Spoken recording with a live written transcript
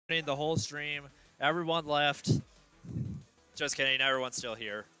The whole stream. Everyone left. Just kidding. Everyone's still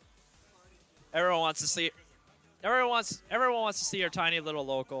here. Everyone wants to see. Everyone wants to see our tiny little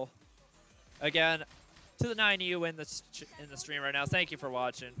local. Again, to the 9 of you in the stream right now. Thank you for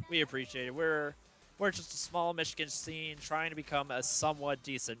watching. We appreciate it. We're just a small Michigan scene trying to become a somewhat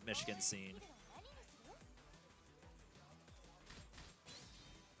decent Michigan scene.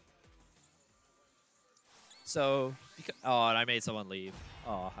 So, oh, and I made someone leave.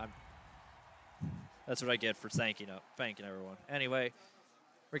 Oh, that's what I get for thanking everyone. Anyway,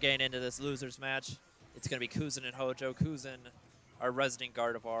 we're getting into this losers match. It's going to be Kuzen and Hojo. Kuzen, our resident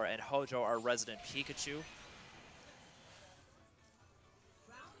Gardevoir, and Hojo, our resident Pikachu.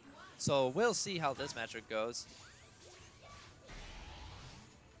 So we'll see how this matchup goes.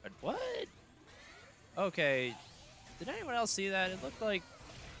 And what? Okay. Did anyone else see that? It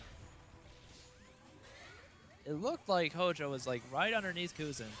looked like Hojo was like right underneath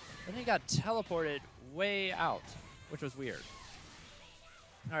Kuzen. Then he got teleported way out, which was weird.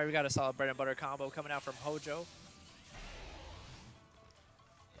 All right, we got a solid bread and butter combo coming out from Hojo.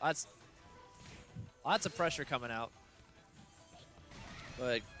 Lots of pressure coming out.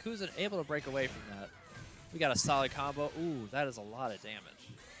 But Kuzen able to break away from that. We got a solid combo. Ooh, that is a lot of damage.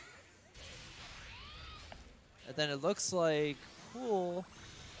 And then it looks like Pool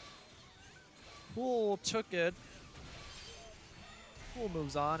took it. Pool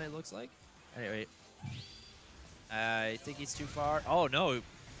moves on, it looks like. Anyway. I think he's too far. Oh, no.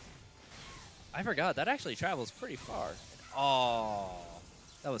 I forgot. That actually travels pretty far. Oh,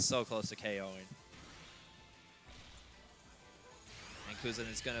 that was so close to KOing. And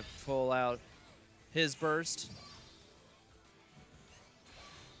Kuzen is going to pull out his burst.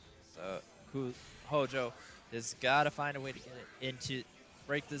 So Hojo has got to find a way to get it into,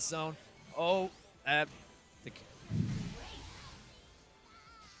 break this zone. Oh,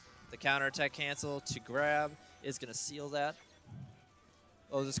 the counterattack cancel to grab is going to seal that.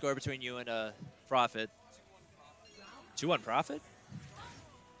 What was the score between you and Profit? 2-1 Profit?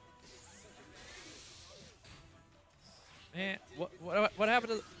 Man, what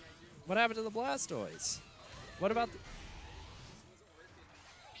happened to the Blastoise? What about the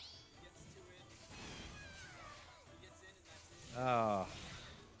Oh,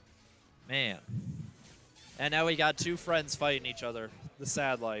 man. And now we got two friends fighting each other. The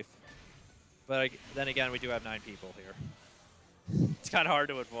sad life. But then again, we do have 9 people here. It's kind of hard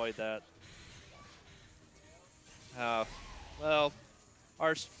to avoid that. Well,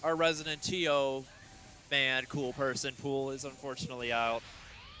 our resident TO man, cool person, Pool, is unfortunately out.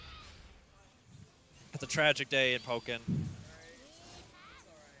 It's a tragic day in Pokken.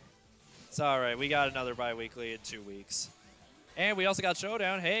 It's alright, we got another bi-weekly in 2 weeks. And we also got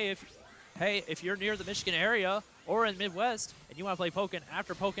Showdown. Hey, if you're near the Michigan area or in Midwest and you want to play Pokken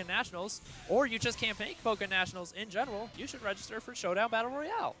after Pokken Nationals, or you just can't make Pokken Nationals in general, you should register for Showdown Battle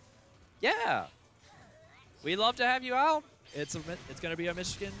Royale. Yeah. We'd love to have you out. It's going to be a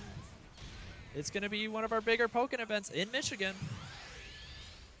Michigan. It's going to be one of our bigger Pokken events in Michigan.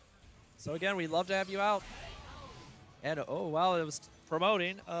 So again, we'd love to have you out. And oh, while it was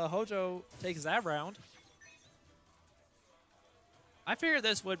promoting, Hojo takes that round. I figured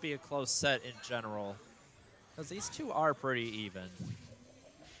this would be a close set in general, because these two are pretty even.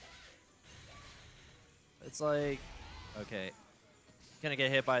 It's like, okay, gonna get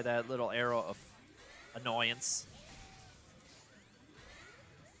hit by that little arrow of annoyance.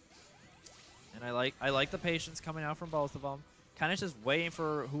 And I like the patience coming out from both of them. Kind of just waiting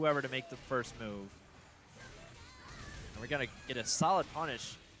for whoever to make the first move. And we're gonna get a solid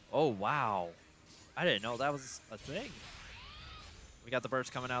punish. Oh wow, I didn't know that was a thing. We got the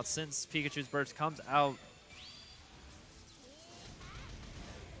burst coming out. Since Pikachu's burst comes out,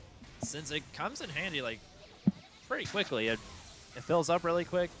 since it comes in handy like pretty quickly, it fills up really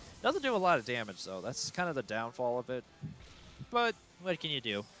quick. Doesn't do a lot of damage though. That's kind of the downfall of it. But what can you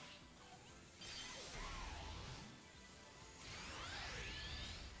do?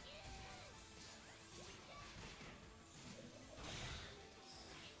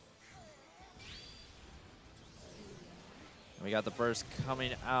 We got the burst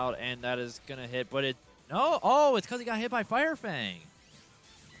coming out, and that is going to hit, but it... No! Oh, it's because he got hit by Fire Fang.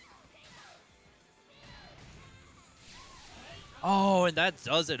 Oh, and that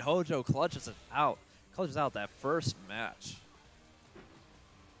does it. Hojo clutches it out. Clutches out that first match.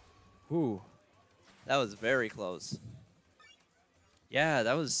 Ooh. That was very close. Yeah,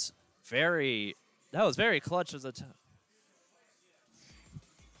 that was very clutch as a time.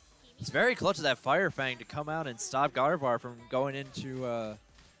 It's very clutch of that Fire Fang to come out and stop Gardevoir from going into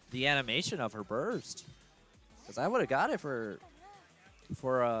the animation of her burst. Because I would have got it for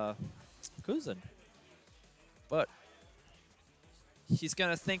for Kuzen. But he's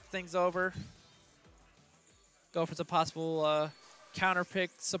going to think things over. Go for some possible counter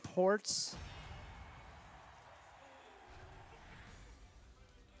pick supports.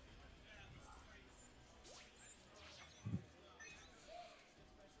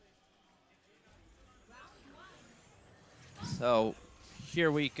 So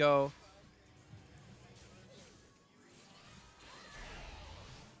here we go.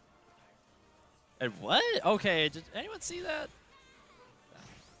 And what? Okay, did anyone see that?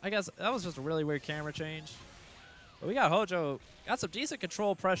 I guess that was just a really weird camera change. But we got Hojo. Got some decent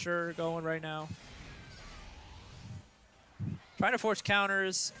control pressure going right now. Trying to force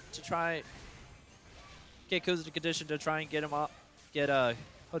counters to try get Kuzen to condition to try and get him off, get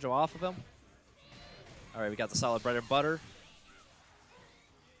Hojo off of him. All right, we got the solid bread and butter.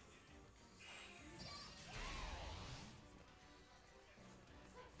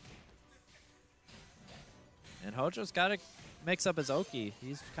 And Hojo's got to mix up his Oki.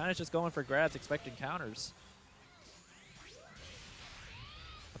 He's kind of just going for grabs, expecting counters.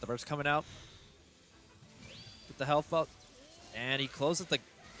 But the burst coming out. Get the health up. And he closes the...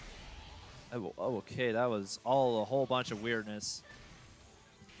 Oh, okay, that was all a whole bunch of weirdness.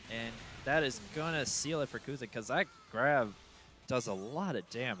 And that is going to seal it for Kuzen, because that grab does a lot of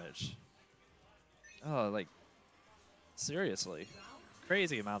damage. Oh, like, seriously.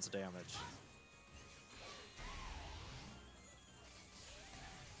 Crazy amounts of damage.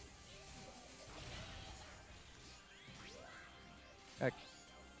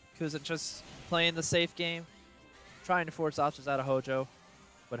 Kuzen just playing the safe game, trying to force options out of Hojo.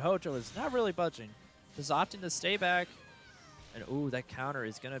 But Hojo is not really budging. Just opting to stay back. And ooh, that counter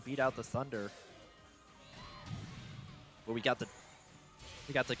is gonna beat out the Thunder. But we got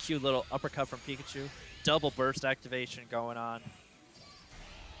the cute little uppercut from Pikachu. Double burst activation going on.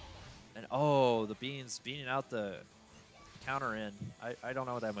 And oh, the Beans beating out the counter in. I don't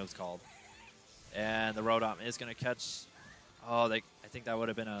know what that move's called. And the Rotom is gonna catch. Oh, I think that would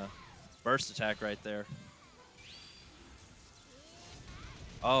have been a burst attack right there.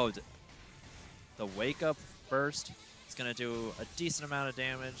 Oh, the wake up burst is going to do a decent amount of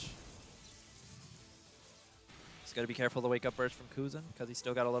damage. Just got to be careful of the wake up burst from Kuzen because he's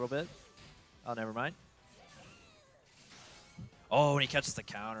still got a little bit. Oh, never mind. Oh, and he catches the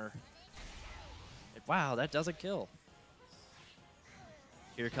counter. And wow, that doesn't kill.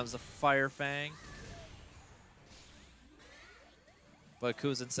 Here comes the Fire Fang. But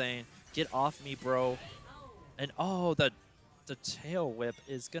Kuzen saying, "Get off me, bro." And oh, the tail whip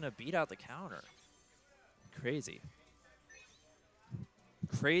is going to beat out the counter. Crazy.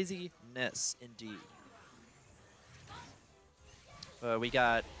 Craziness indeed. We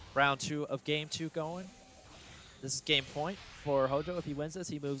got round 2 of game 2 going. This is game point for Hojo. If he wins this,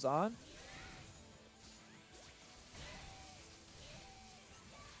 he moves on.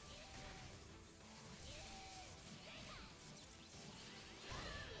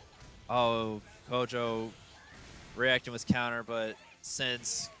 Oh, Hojo reacting with counter, but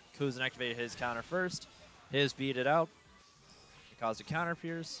since Kuzen activated his counter first, his beat it out. It caused a counter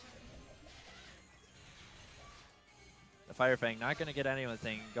pierce. The Fire Fang not going to get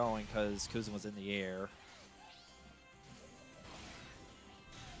anything going because Kuzen was in the air.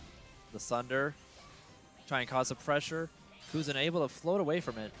 The Thunder trying to cause some pressure. Kuzen able to float away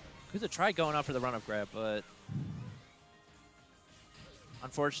from it. Kuzen tried going up for the run-up grab, but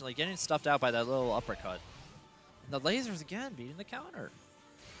unfortunately, getting stuffed out by that little uppercut. And the lasers again beating the counter.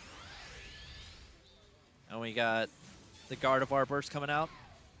 And we got the Gardevoir burst coming out.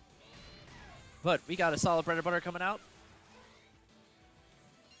 But we got a solid bread and butter coming out.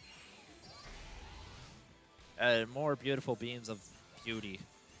 And more beautiful beams of beauty.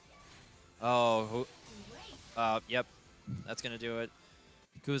 Oh, yep. That's going to do it.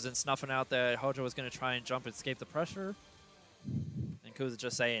 Kuzen snuffing out that Hojo was going to try and jump and escape the pressure. And Kuzen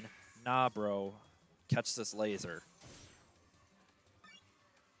just saying, "Nah, bro, catch this laser."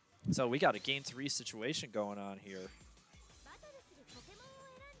 So we got a game 3 situation going on here.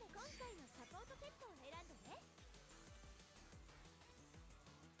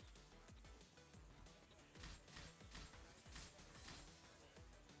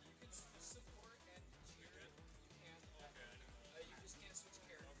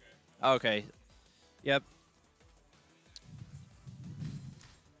 Okay. Yep.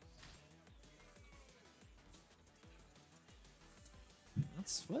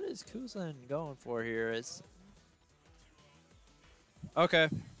 What is Kuzen going for here? It's okay.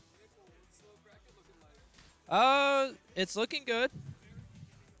 It's looking good.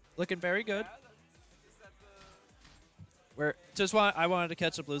 Looking very good. I wanted to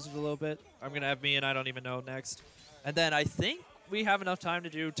catch up Blizzard a little bit. I'm gonna have me and I don't even know next, and then I think we have enough time to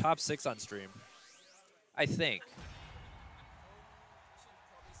do top 6 on stream. I think.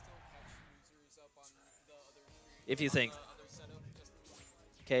 If you think.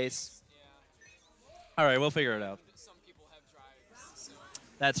 Case. All right, we'll figure it out.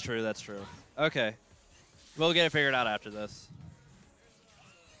 That's true. That's true. Okay, we'll get it figured out after this.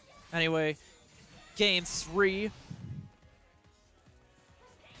 Anyway, game 3.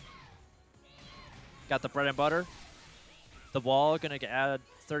 Got the bread and butter. The wall gonna add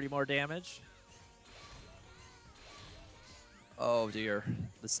 30 more damage. Oh dear,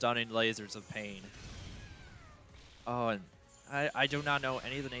 the stunning lasers of pain. Oh, and I do not know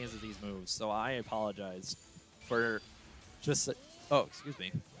any of the names of these moves, so I apologize for just. Oh, excuse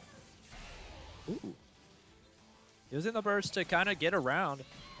me. Ooh. Using the burst to kind of get around,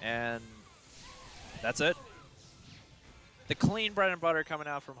 and that's it. The clean bread and butter coming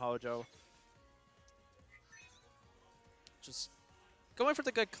out from Hojo. Just going for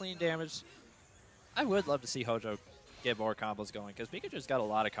the good clean damage. I would love to see Hojo get more combos going, because Pikachu's got a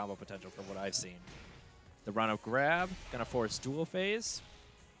lot of combo potential from what I've seen. The run-up grab, gonna force dual phase.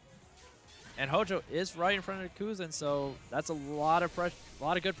 And Hojo is right in front of Kuzen, so that's a lot of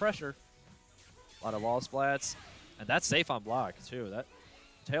good pressure. A lot of wall splats. And that's safe on block, too. That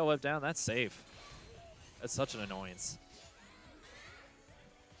tail whip down, that's safe. That's such an annoyance.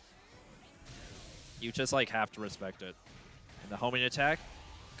 You just, like, have to respect it. And the homing attack,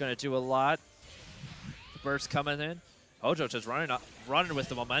 gonna do a lot. The burst coming in. Hojo just running with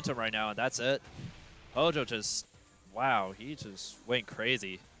the momentum right now, and that's it. Hojo just, wow, he just went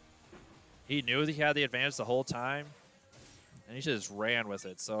crazy. He knew that he had the advantage the whole time, and he just ran with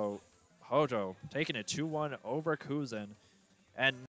it. So Hojo taking it 2-1 over Kuzen, and